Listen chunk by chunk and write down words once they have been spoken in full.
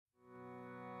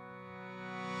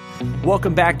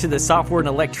Welcome back to the Software and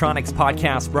Electronics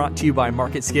Podcast brought to you by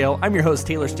MarketScale. I'm your host,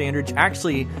 Taylor Standridge.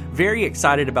 Actually, very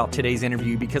excited about today's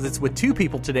interview because it's with two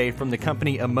people today from the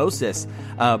company Emosys,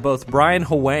 both Brian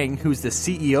Huang, who's the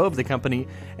CEO of the company,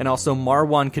 and also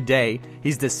Marwan Kadei.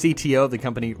 He's the CTO of the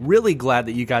company. Really glad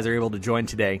that you guys are able to join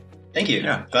today. Thank you.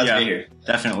 Glad to be here.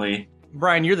 Definitely.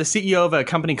 Brian, you're the CEO of a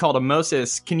company called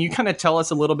Emosys. Can you kind of tell us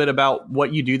a little bit about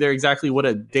what you do there exactly, what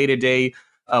a day-to-day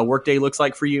workday looks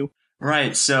like for you?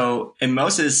 Right. So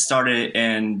Emosys started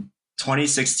in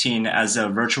 2016 as a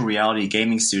virtual reality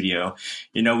gaming studio.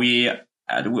 When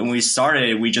we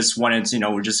started, we just wanted to,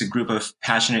 we're just a group of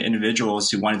passionate individuals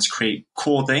who wanted to create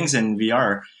cool things in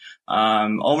VR.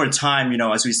 Over time,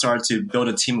 as we started to build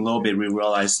a team a little bit, we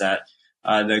realized that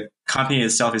the company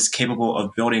itself is capable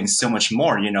of building so much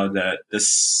more.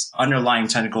 This underlying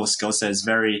technical skill set is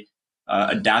very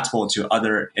adaptable to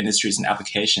other industries and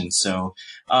applications. So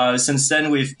since then,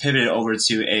 we've pivoted over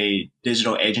to a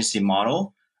digital agency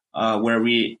model where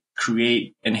we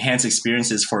create enhanced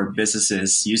experiences for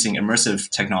businesses using immersive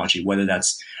technology, whether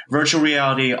that's virtual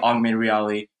reality, augmented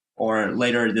reality, or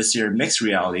later this year, mixed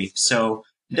reality. So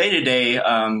day to day,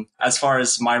 as far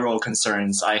as my role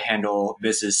concerns, I handle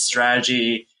business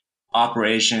strategy,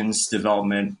 operations,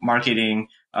 development, marketing,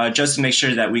 just to make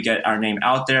sure that we get our name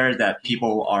out there, that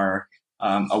people are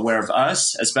aware of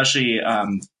us, especially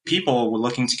people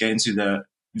looking to get into the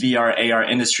VR, AR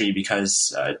industry,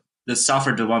 because the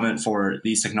software development for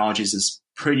these technologies is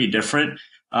pretty different.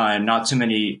 And not too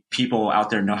many people out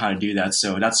there know how to do that.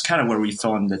 So that's kind of where we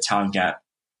fill in the talent gap.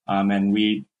 And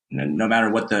we, no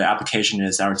matter what the application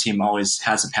is, our team always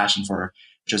has a passion for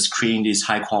just creating these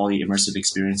high quality immersive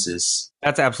experiences.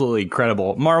 That's absolutely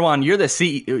incredible. Marwan, you're the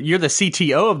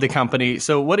CTO of the company.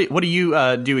 So what do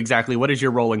you do exactly? What does your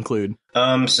role include?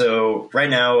 So right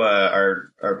now,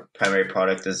 our primary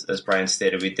product, as Brian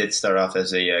stated, we did start off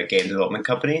as a game development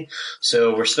company.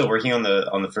 So we're still working on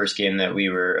the first game that we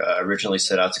were originally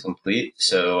set out to complete.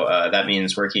 So that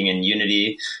means working in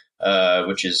Unity,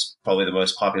 which is probably the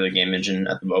most popular game engine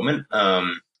at the moment.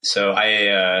 So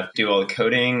I do all the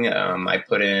coding. I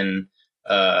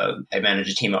manage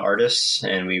a team of artists,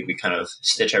 and we kind of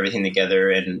stitch everything together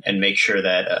and make sure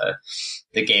that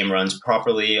the game runs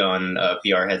properly on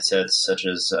VR headsets such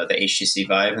as the HTC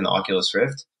Vive and the Oculus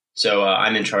Rift. So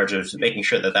I'm in charge of making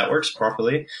sure that works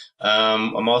properly.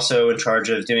 I'm also in charge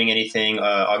of doing anything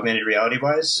augmented reality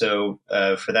wise. So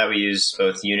for that, we use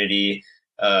both Unity,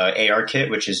 ARKit,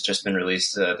 which has just been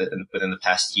released within the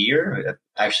past year,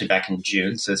 actually back in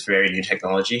June. So it's very new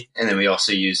technology. And then we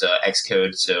also use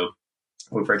Xcode. So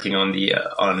we're working on the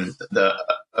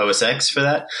OS X for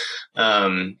that,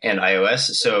 and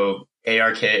iOS. So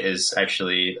ARKit is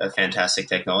actually a fantastic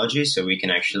technology. So we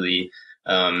can actually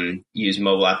use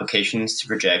mobile applications to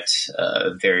project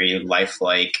very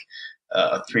lifelike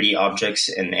 3D objects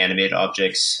and animated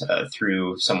objects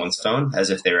through someone's phone as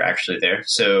if they were actually there.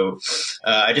 So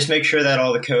I just make sure that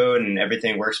all the code and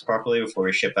everything works properly before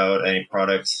we ship out any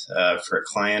product for a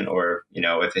client, or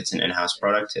if it's an in-house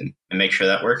product, and make sure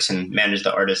that works, and manage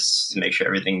the artists to make sure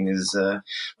everything is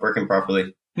working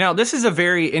properly. Now, this is a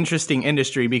very interesting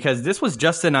industry because this was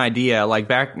just an idea. Like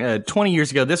back 20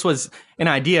 years ago, this was an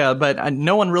idea, but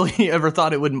no one really ever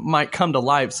thought it might come to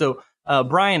life. So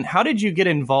Brian, how did you get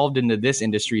involved into this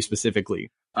industry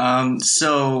specifically?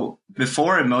 So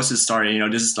before Emosys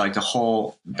started, this is like the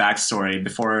whole backstory.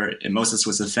 Before Emosys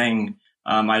was a thing,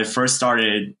 I first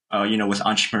started, with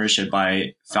entrepreneurship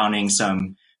by founding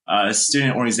some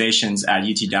student organizations at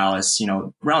UT Dallas,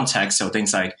 around tech. So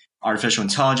things like artificial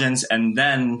intelligence. And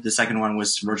then the second one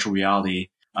was virtual reality.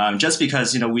 Just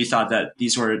because, we thought that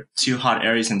these were two hot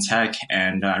areas in tech,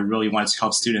 and I really wanted to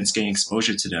help students gain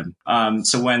exposure to them.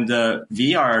 So when the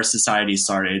VR Society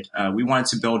started, we wanted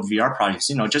to build VR projects,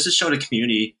 just to show the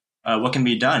community what can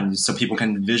be done so people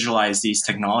can visualize these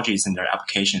technologies in their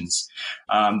applications.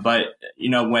 But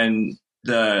when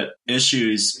the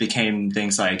issues became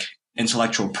things like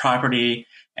intellectual property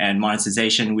and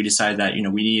monetization, we decided that,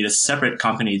 we need a separate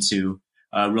company to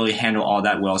really handle all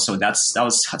that well. So that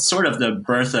was sort of the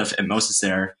birth of Emosys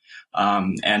there.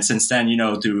 And since then,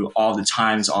 through all the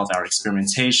times, all of our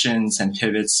experimentations and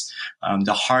pivots,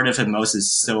 the heart of Emosys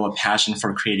is still a passion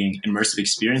for creating immersive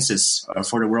experiences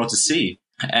for the world to see.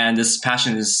 And this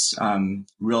passion is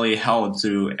really held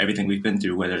through everything we've been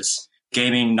through, whether it's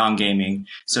gaming, non-gaming.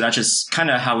 So that's just kind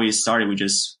of how we started. We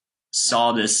just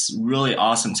saw this really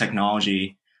awesome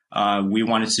technology. We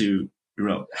wanted to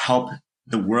help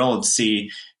the world see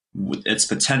its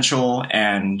potential,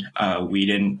 and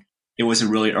it was a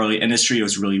really early industry. It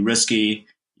was really risky.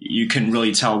 You couldn't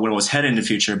really tell where it was headed in the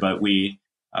future, but we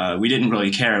didn't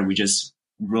really care. We just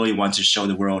really want to show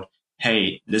the world,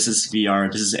 hey, this is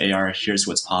VR, this is AR, here's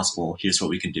what's possible, here's what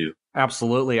we can do.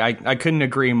 Absolutely. I couldn't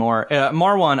agree more.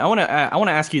 Marwan, I want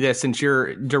to ask you this, since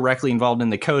you're directly involved in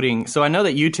the coding. So I know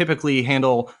that you typically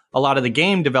handle a lot of the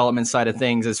game development side of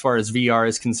things as far as VR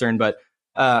is concerned, but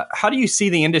how do you see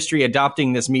the industry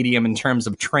adopting this medium in terms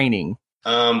of training?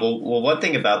 Well, one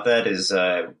thing about that is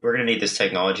we're going to need this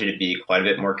technology to be quite a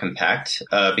bit more compact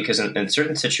because in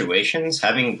certain situations,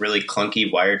 having really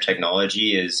clunky wired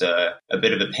technology is a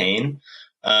bit of a pain.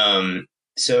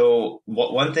 So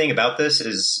one thing about this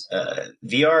is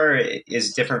VR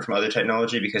is different from other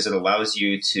technology because it allows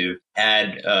you to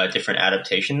add different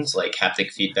adaptations like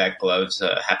haptic feedback gloves,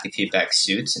 haptic feedback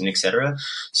suits, and etc.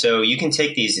 So you can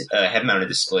take these head-mounted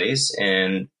displays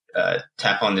and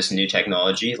tap on this new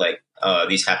technology like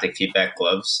these haptic feedback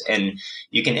gloves, and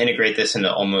you can integrate this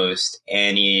into almost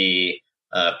any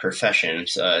profession,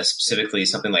 specifically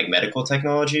something like medical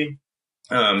technology.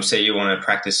 Say you want to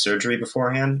practice surgery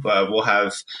beforehand, we'll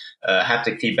have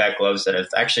haptic feedback gloves that have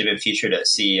actually been featured at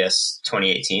CES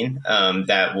 2018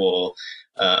 that will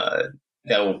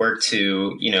work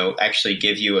to, actually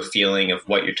give you a feeling of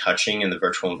what you're touching in the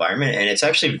virtual environment. And it's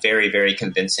actually very, very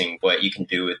convincing what you can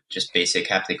do with just basic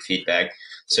haptic feedback.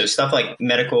 So stuff like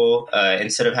medical,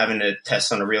 instead of having to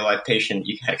test on a real life patient,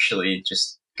 you can actually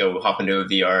just go hop into a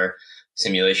VR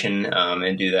simulation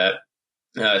and do that.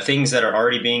 Things that are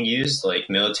already being used, like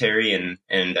military and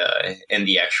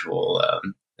the actual,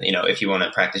 if you want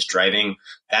to practice driving,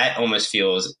 that almost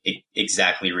feels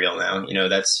exactly real now.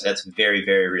 That's very,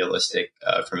 very realistic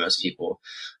for most people.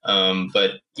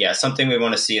 But yeah, something we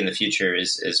want to see in the future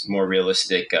is more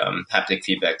realistic haptic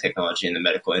feedback technology in the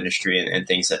medical industry and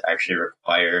things that actually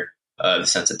require the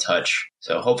sense of touch.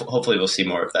 So hopefully we'll see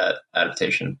more of that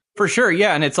adaptation. For sure,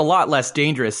 yeah, and it's a lot less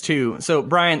dangerous too. So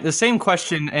Brian, the same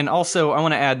question, and also I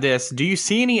want to add this. Do you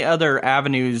see any other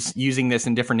avenues using this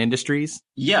in different industries?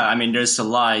 Yeah, I mean, there's a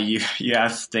lot. You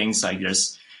have things like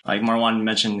like Marwan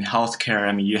mentioned, healthcare.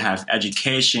 I mean, you have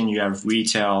education, you have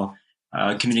retail,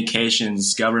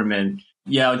 communications, government.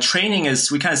 Yeah, training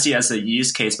we kind of see it as a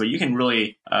use case, but you can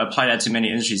really apply that to many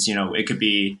industries. It could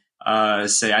be I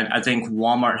think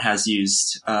Walmart has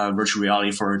used virtual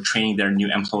reality for training their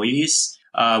new employees,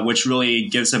 which really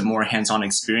gives them more hands-on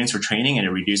experience for training, and it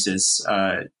reduces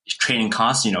training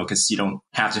costs, because you don't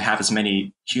have to have as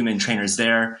many human trainers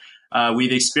there.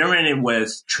 We've experimented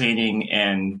with training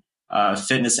in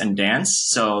fitness and dance.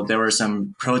 So there were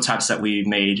some prototypes that we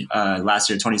made last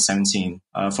year, 2017,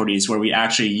 for these, where we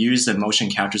actually used the motion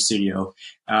capture studio.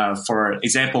 For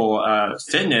example,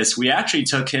 fitness, we actually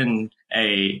took in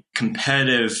a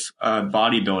competitive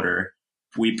bodybuilder.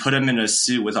 We put him in a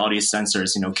suit with all these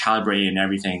sensors, calibrated and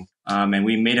everything. And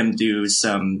we made him do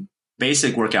some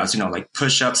basic workouts, like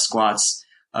push-ups, squats.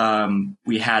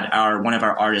 We had one of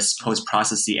our artists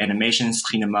post-process the animations,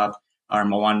 clean them up. Our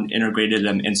Marwan integrated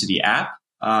them into the app.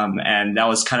 And that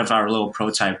was kind of our little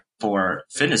prototype for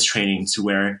fitness training, to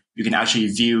where you can actually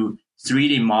view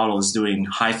 3D models doing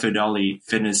high fidelity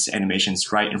fitness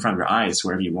animations right in front of your eyes,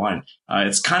 wherever you want.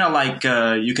 It's kind of like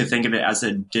you could think of it as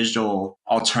a digital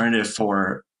alternative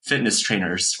for fitness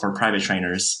trainers, for private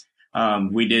trainers.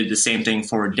 We did the same thing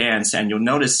for dance, and you'll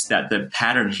notice that the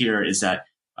pattern here is that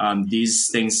these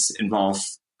things involve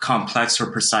complex or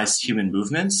precise human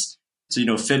movements.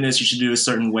 So, fitness, you should do a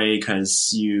certain way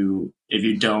because if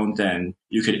you don't, then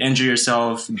you could injure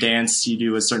yourself. Dance, you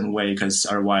do a certain way because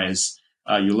otherwise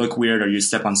you look weird or you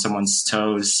step on someone's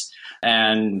toes.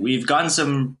 And we've gotten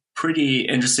some pretty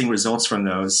interesting results from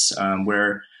those.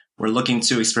 We're looking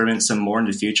to experiment some more in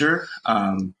the future,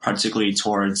 particularly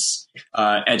towards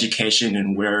education.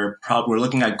 And we're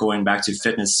looking at going back to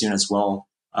fitness soon as well,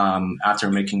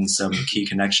 after making some key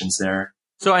connections there.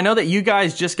 So I know that you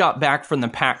guys just got back from the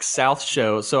PAX South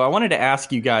show. So I wanted to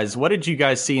ask you guys, what did you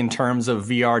guys see in terms of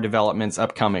VR developments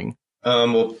upcoming?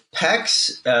 Well,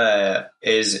 PAX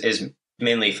is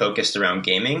mainly focused around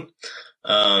gaming.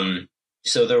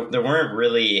 So there weren't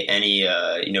really any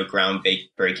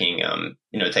groundbreaking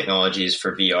technologies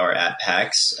for VR at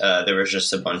PAX. There was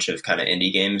just a bunch of kind of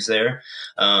indie games there.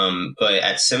 But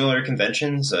at similar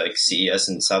conventions like CES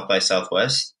and South by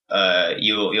Southwest,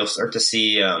 you'll start to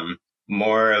see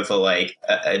more of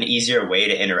an easier way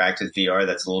to interact with VR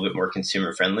that's a little bit more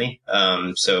consumer friendly.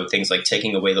 So things like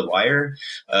taking away the wire,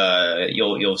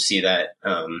 you'll see that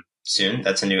soon.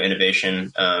 That's a new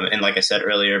innovation. And like I said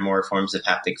earlier, more forms of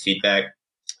haptic feedback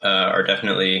are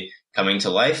definitely coming to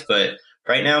life. But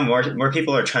right now, more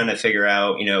people are trying to figure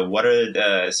out, what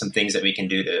are some things that we can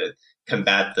do to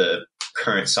combat the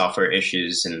current software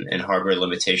issues and hardware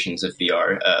limitations of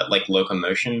VR, like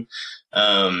locomotion.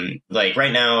 Like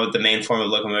right now, the main form of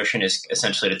locomotion is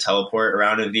essentially to teleport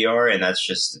around in VR, and that's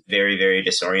just very, very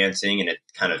disorienting, and it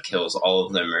kind of kills all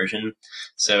of the immersion.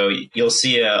 So you'll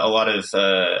see a lot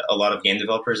of game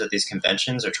developers at these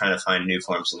conventions are trying to find new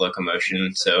forms of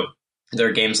locomotion. So there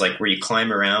are games like where you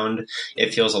climb around.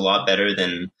 It feels a lot better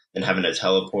than having to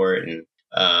teleport, and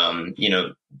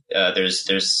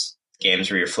there's games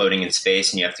where you're floating in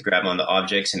space and you have to grab onto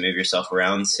objects and move yourself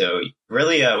around. So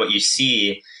really, what you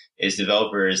see is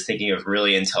developers thinking of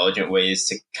really intelligent ways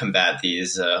to combat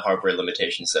these hardware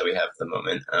limitations that we have at the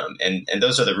moment. And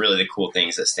those are really the cool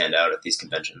things that stand out at these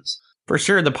conventions. For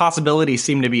sure, the possibilities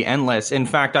seem to be endless. In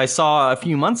fact, I saw a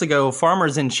few months ago,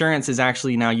 Farmers Insurance is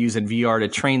actually now using VR to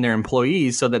train their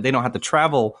employees so that they don't have to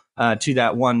travel to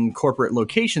that one corporate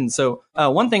location. So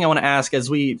one thing I want to ask,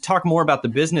 as we talk more about the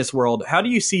business world, how do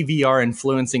you see VR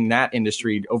influencing that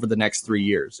industry over the next 3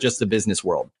 years, just the business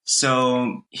world?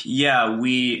 So, yeah,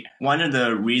 one of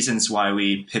the reasons why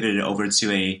we pivoted over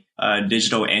to a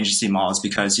digital agency model is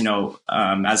because,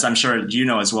 as I'm sure you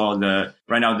know as well,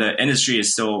 right now the industry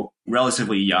is still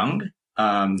relatively young.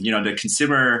 The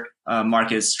consumer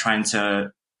market's trying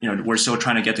to, we're still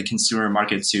trying to get the consumer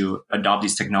market to adopt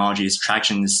these technologies.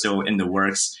 Traction is still in the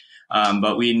works.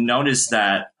 But we noticed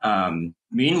that,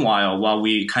 meanwhile, while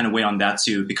we kind of wait on that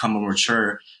to become more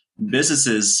mature,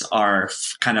 businesses are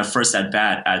kind of first at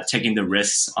bat at taking the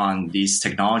risks on these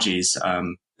technologies.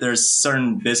 There's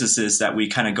certain businesses that we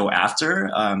kind of go after.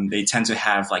 They tend to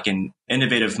have like an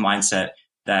innovative mindset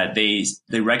that they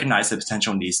recognize the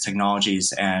potential in these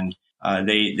technologies, and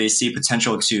they see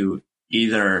potential to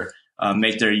either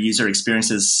make their user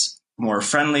experiences more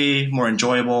friendly, more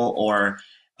enjoyable, or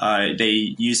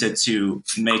they use it to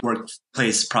make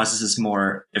workplace processes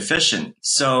more efficient.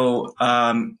 So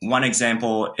one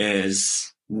example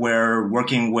is we're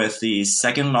working with the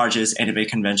second largest anime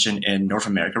convention in North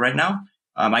America right now.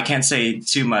 I can't say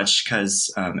too much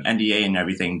because NDA and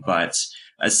everything, but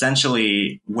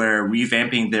essentially we're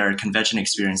revamping their convention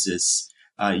experiences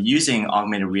using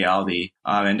augmented reality.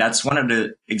 And that's one of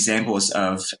the examples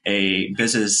of a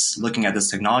business looking at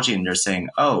this technology and they're saying,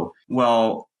 oh,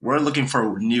 well, we're looking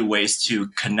for new ways to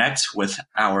connect with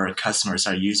our customers,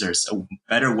 our users, a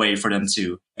better way for them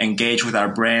to engage with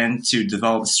our brand, to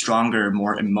develop stronger,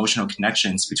 more emotional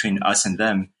connections between us and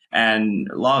them. And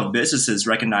a lot of businesses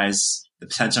recognize the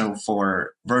potential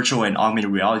for virtual and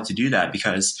augmented reality to do that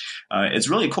because it's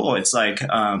really cool. It's like,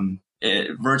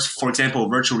 for example,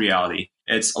 virtual reality.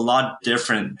 It's a lot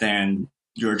different than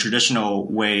your traditional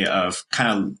way of kind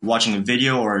of watching a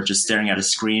video or just staring at a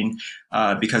screen,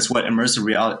 because what immersive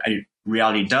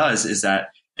reality does is that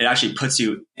it actually puts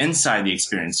you inside the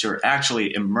experience. You're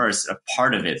actually immersed, a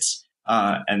part of it,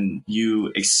 and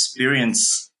you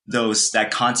experience that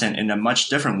content in a much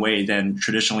different way than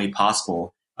traditionally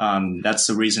possible. That's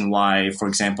the reason why, for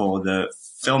example, the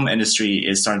film industry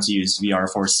is starting to use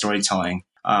VR for storytelling.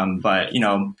 But,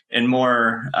 in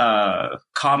more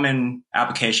common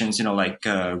applications, like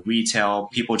retail,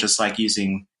 people just like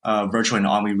using virtual and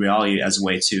augmented reality as a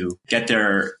way to get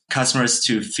their customers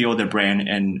to feel the brand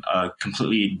in a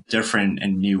completely different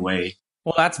and new way.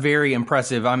 Well, that's very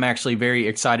impressive. I'm actually very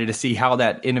excited to see how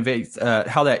that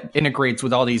integrates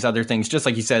with all these other things. Just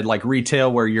like you said, like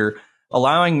retail, where you're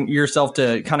allowing yourself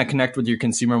to kind of connect with your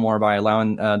consumer more by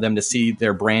allowing them to see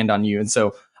their brand on you. And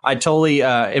so I totally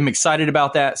am excited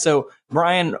about that. So,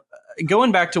 Brian,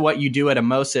 going back to what you do at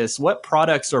Emosis, what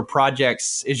products or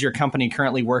projects is your company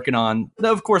currently working on,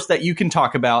 of course, that you can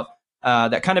talk about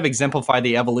that kind of exemplify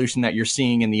the evolution that you're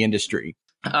seeing in the industry?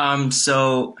 Since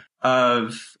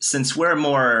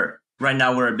right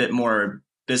now we're a bit more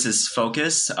business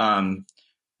focused,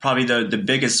 probably the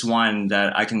biggest one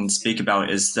that I can speak about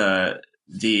is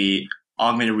the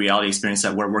augmented reality experience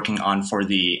that we're working on for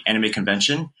the anime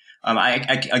convention.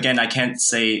 I can't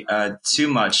say too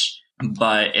much,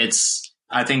 but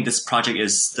I think this project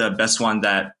is the best one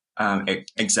that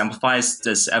exemplifies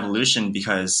this evolution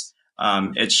because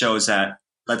it shows that,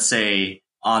 let's say,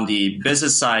 on the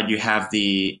business side, you have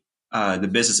the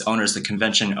business owners, the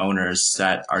convention owners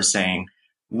that are saying,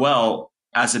 well,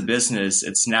 as a business,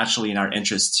 it's naturally in our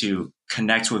interest to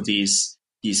connect with these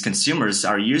consumers,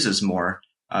 our users more,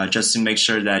 just to make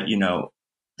sure that,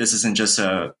 this isn't just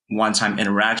a one-time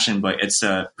interaction, but it's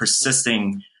a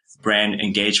persisting brand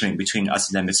engagement between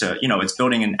us and them. It's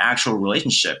building an actual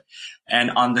relationship.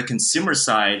 And on the consumer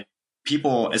side,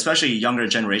 people, especially younger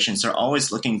generations, are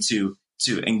always looking to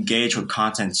engage with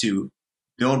content, to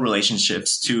build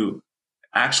relationships, to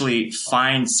actually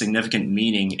find significant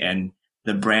meaning in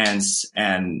the brands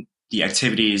and the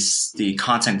activities, the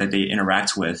content that they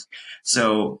interact with.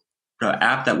 So the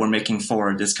app that we're making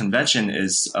for this convention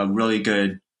is a really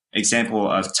good example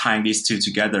of tying these two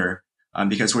together,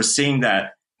 because we're seeing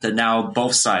that now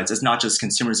both sides, it's not just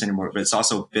consumers anymore, but it's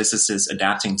also businesses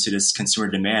adapting to this consumer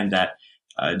demand that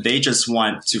they just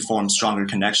want to form stronger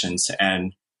connections.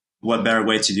 And what better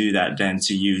way to do that than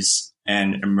to use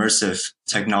an immersive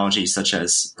technology such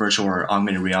as virtual or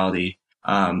augmented reality.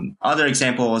 Other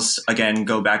examples, again,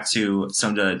 go back to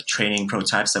some of the training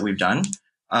prototypes that we've done,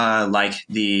 like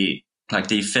the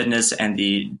fitness and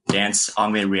the dance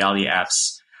augmented reality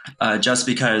apps, just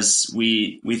because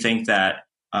we think that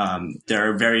there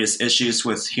are various issues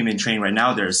with human training right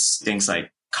now. There's things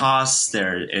like costs,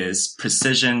 there is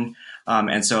precision,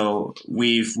 and so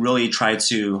we've really tried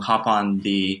to hop on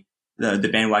the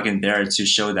bandwagon there to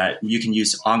show that you can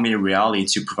use augmented reality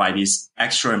to provide these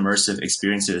extra immersive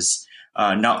experiences,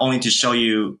 not only to show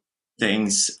you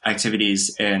things,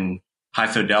 activities in high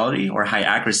fidelity or high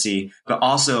accuracy, but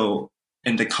also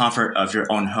in the comfort of your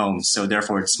own home. So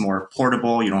therefore, it's more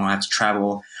portable. You don't have to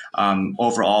travel.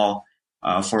 Overall,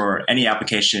 for any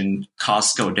application,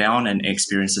 costs go down and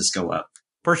experiences go up.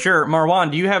 For sure.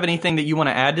 Marwan, do you have anything that you want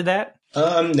to add to that?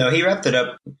 No, he wrapped it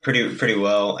up pretty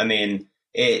well. I mean,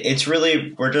 it's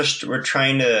really, we're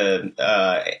trying to,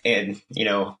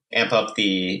 amp up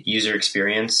the user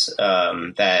experience,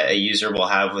 that a user will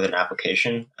have with an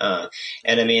application.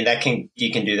 And I mean,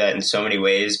 you can do that in so many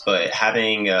ways, but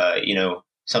having,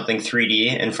 something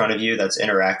 3D in front of you that's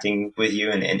interacting with you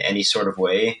in any sort of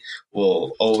way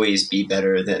will always be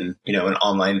better than, an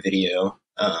online video,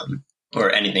 or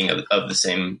anything of the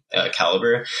same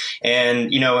caliber.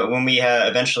 And, when we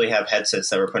eventually have headsets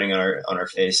that we're putting on our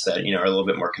face that, are a little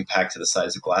bit more compact to the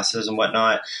size of glasses and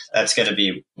whatnot, that's going to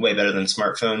be way better than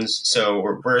smartphones. So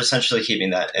we're essentially keeping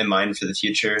that in mind for the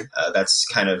future. That's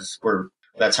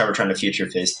how we're trying to future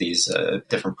face these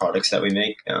different products that we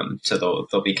make. So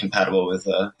they'll be compatible with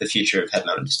the future of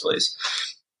head-mounted displays.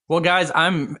 Well, guys,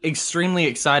 I'm extremely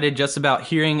excited just about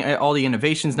hearing all the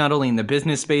innovations, not only in the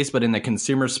business space, but in the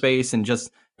consumer space and just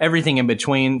everything in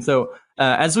between. So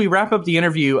as we wrap up the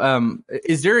interview,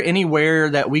 is there anywhere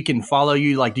that we can follow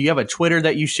you? Like, do you have a Twitter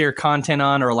that you share content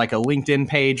on, or like a LinkedIn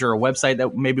page or a website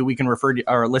that maybe we can refer to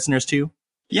our listeners to?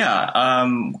 Yeah,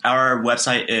 our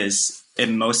website is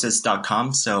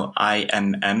immosis.com. So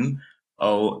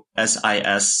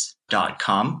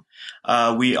IMMOSIS.com.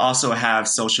 We also have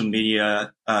social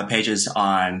media pages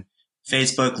on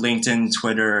Facebook, LinkedIn,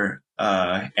 Twitter,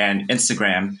 and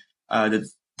Instagram. The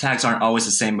tags aren't always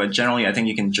the same, but generally I think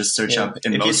you can just search up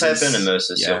Immosis. If you type in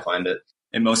Immosis, you'll find it.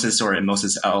 Immosis or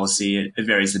Immosis LLC. It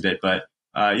varies a bit, but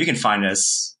you can find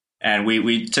us. And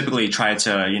we typically try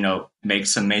to, make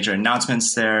some major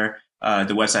announcements there.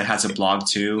 The website has a blog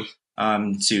too,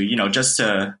 just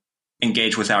to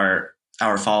engage with our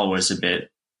followers a bit.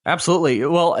 Absolutely.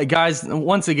 Well, guys,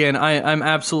 once again, I'm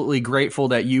absolutely grateful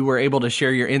that you were able to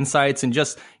share your insights and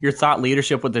just your thought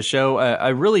leadership with the show. I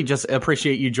really just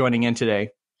appreciate you joining in today.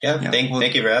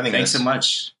 Thank you for having us. Thanks so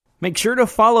much. Make sure to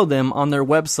follow them on their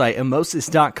website,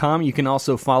 immosis.com. You can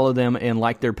also follow them and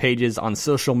like their pages on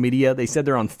social media. They said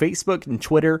they're on Facebook and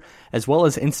Twitter, as well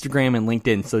as Instagram and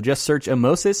LinkedIn. So just search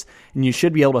Immosis, and you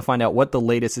should be able to find out what the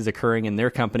latest is occurring in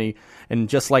their company. And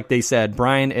just like they said,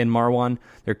 Brian and Marwan,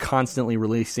 they're constantly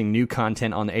releasing new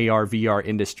content on the AR, VR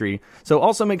industry. So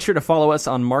also make sure to follow us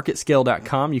on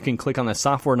marketscale.com. You can click on the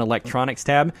software and electronics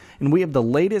tab, and we have the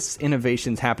latest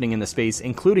innovations happening in the space,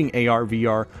 including AR,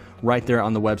 VR, right there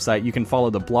on the website. You can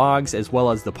follow the blogs as well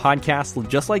as the podcast,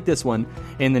 just like this one,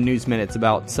 in the News Minutes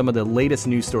about some of the latest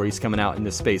news stories coming out in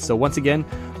this space. So once again,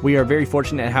 we are very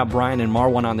fortunate to have Brian and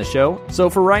Marwan on the show.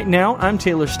 So for right now, I'm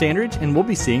Taylor Standridge, and we'll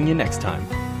be seeing you next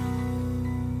time.